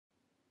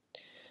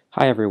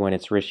Hi everyone,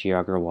 it's Rishi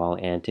Agrawal,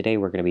 and today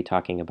we're going to be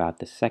talking about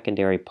the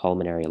secondary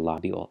pulmonary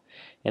lobule.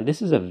 And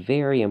this is a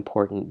very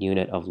important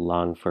unit of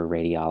lung for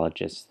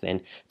radiologists.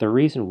 And the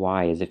reason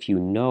why is if you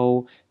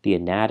know the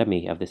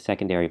anatomy of the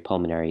secondary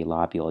pulmonary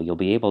lobule, you'll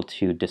be able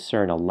to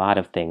discern a lot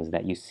of things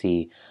that you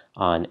see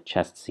on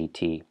chest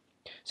CT.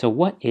 So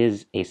what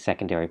is a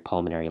secondary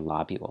pulmonary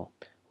lobule?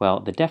 Well,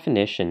 the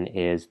definition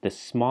is the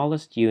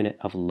smallest unit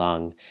of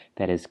lung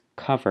that is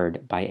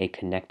covered by a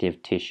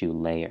connective tissue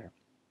layer.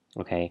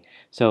 Okay,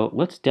 so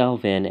let's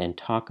delve in and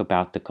talk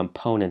about the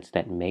components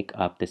that make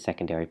up the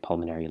secondary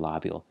pulmonary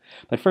lobule.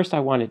 But first, I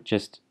want to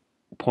just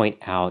point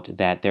out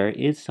that there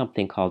is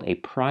something called a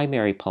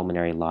primary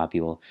pulmonary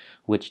lobule,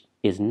 which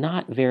is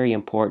not very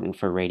important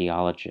for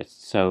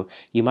radiologists. So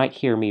you might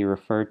hear me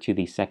refer to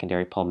the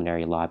secondary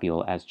pulmonary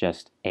lobule as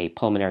just a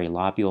pulmonary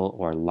lobule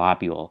or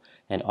lobule,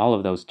 and all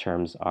of those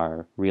terms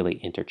are really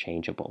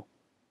interchangeable.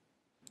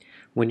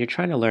 When you're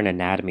trying to learn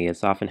anatomy,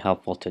 it's often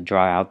helpful to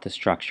draw out the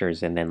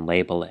structures and then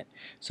label it.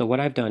 So what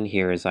I've done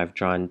here is I've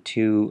drawn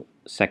two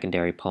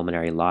secondary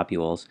pulmonary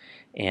lobules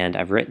and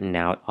I've written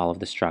out all of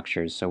the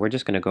structures. So we're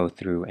just going to go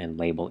through and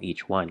label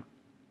each one.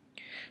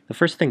 The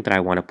first thing that I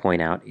want to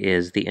point out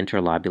is the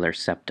interlobular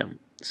septum.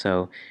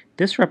 So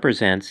this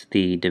represents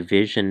the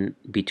division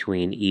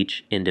between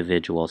each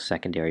individual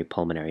secondary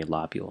pulmonary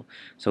lobule.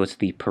 So it's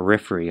the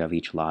periphery of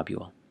each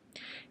lobule.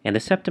 And the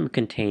septum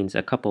contains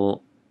a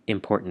couple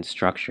important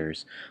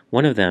structures.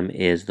 One of them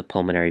is the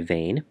pulmonary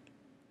vein,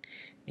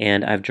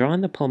 and I've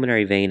drawn the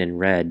pulmonary vein in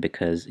red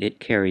because it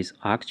carries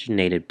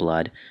oxygenated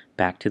blood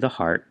back to the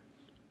heart.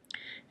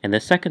 And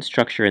the second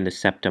structure in the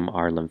septum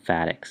are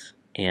lymphatics,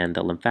 and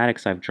the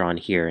lymphatics I've drawn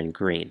here in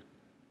green.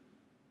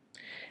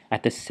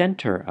 At the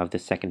center of the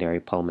secondary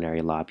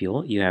pulmonary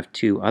lobule, you have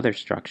two other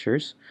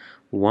structures.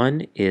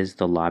 One is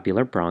the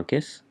lobular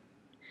bronchus,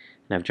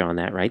 and I've drawn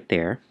that right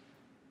there.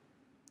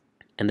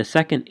 And the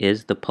second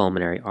is the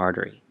pulmonary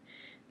artery.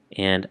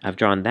 And I've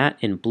drawn that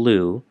in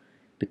blue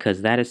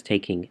because that is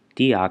taking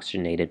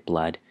deoxygenated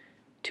blood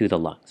to the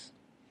lungs.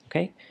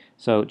 Okay?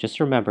 So just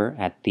remember,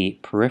 at the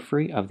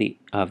periphery of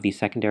the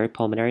secondary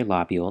pulmonary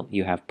lobule,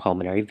 you have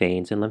pulmonary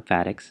veins and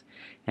lymphatics,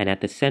 and at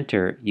the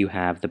center you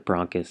have the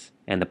bronchus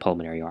and the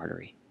pulmonary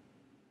artery.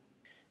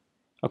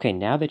 Okay,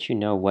 now that you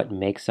know what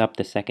makes up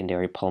the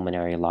secondary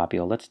pulmonary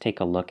lobule, let's take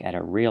a look at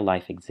a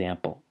real-life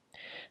example.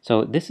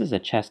 So this is a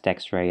chest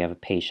x-ray of a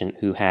patient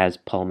who has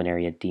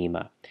pulmonary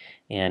edema.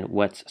 And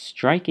what's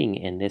striking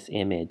in this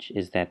image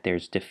is that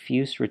there's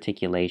diffuse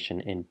reticulation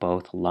in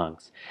both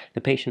lungs.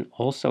 The patient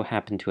also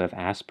happened to have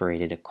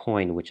aspirated a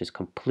coin, which is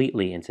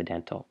completely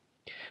incidental.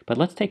 But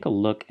let's take a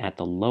look at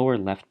the lower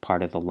left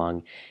part of the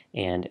lung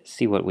and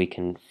see what we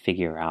can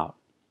figure out.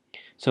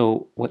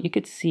 So what you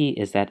could see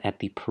is that at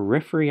the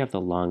periphery of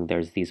the lung,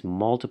 there's these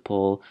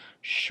multiple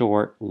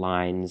short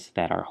lines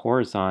that are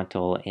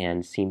horizontal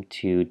and seem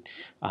to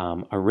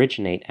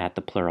originate at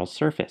the pleural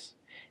surface.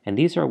 And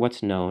these are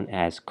what's known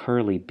as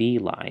curly B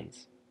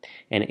lines.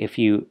 And if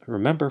you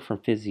remember from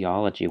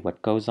physiology,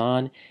 what goes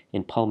on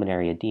in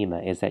pulmonary edema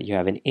is that you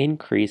have an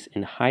increase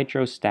in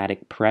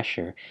hydrostatic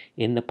pressure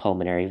in the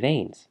pulmonary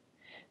veins.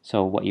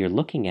 So what you're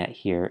looking at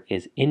here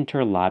is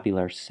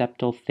interlobular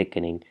septal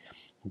thickening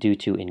due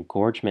to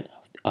engorgement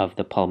of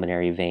the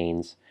pulmonary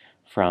veins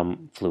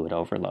from fluid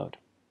overload.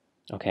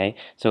 Okay,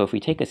 so if we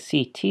take a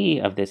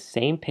CT of this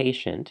same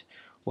patient,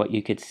 what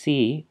you could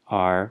see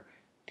are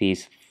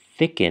these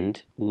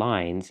thickened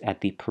lines at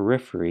the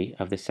periphery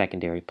of the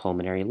secondary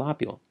pulmonary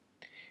lobule.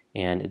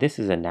 And this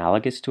is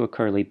analogous to a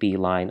curly B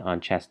line on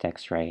chest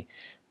x-ray,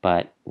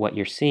 but what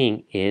you're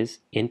seeing is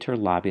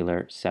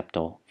interlobular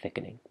septal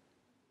thickening.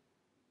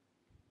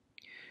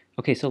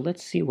 Okay, so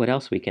let's see what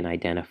else we can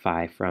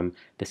identify from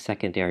the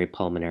secondary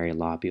pulmonary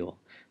lobule.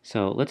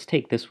 So let's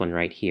take this one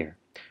right here.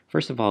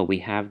 First of all, we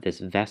have this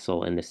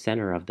vessel in the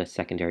center of the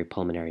secondary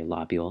pulmonary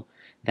lobule.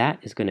 That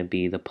is going to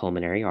be the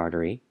pulmonary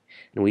artery,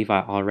 and we've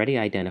already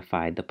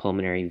identified the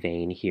pulmonary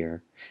vein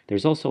here.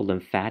 There's also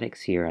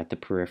lymphatics here at the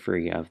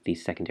periphery of the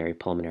secondary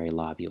pulmonary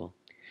lobule.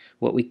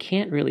 What we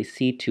can't really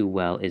see too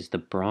well is the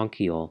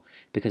bronchiole,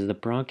 because the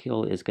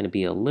bronchiole is going to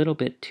be a little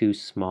bit too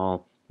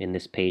small in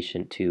this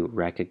patient to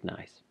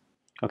recognize.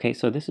 Okay,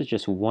 so this is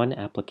just one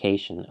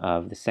application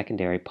of the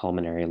secondary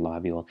pulmonary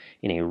lobule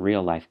in a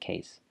real-life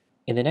case.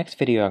 In the next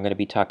video, I'm going to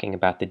be talking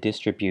about the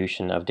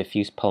distribution of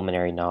diffuse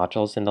pulmonary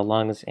nodules in the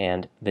lungs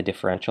and the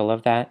differential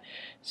of that.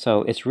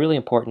 So it's really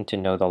important to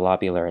know the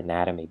lobular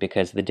anatomy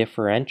because the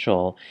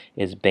differential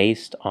is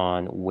based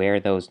on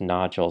where those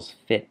nodules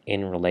fit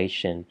in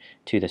relation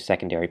to the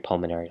secondary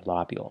pulmonary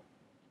lobule.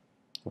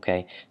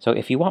 Okay, so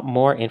if you want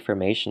more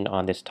information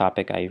on this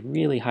topic, I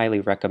really highly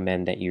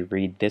recommend that you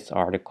read this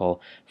article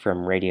from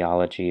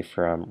Radiology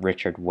from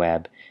Richard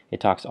Webb. It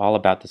talks all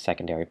about the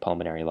secondary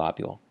pulmonary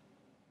lobule.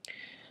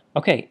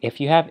 Okay, if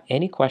you have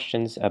any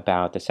questions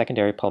about the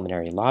secondary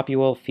pulmonary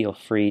lobule, feel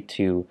free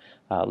to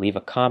leave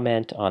a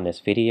comment on this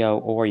video,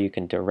 or you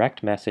can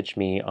direct message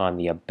me on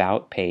the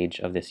About page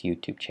of this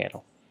YouTube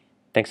channel.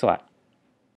 Thanks a lot.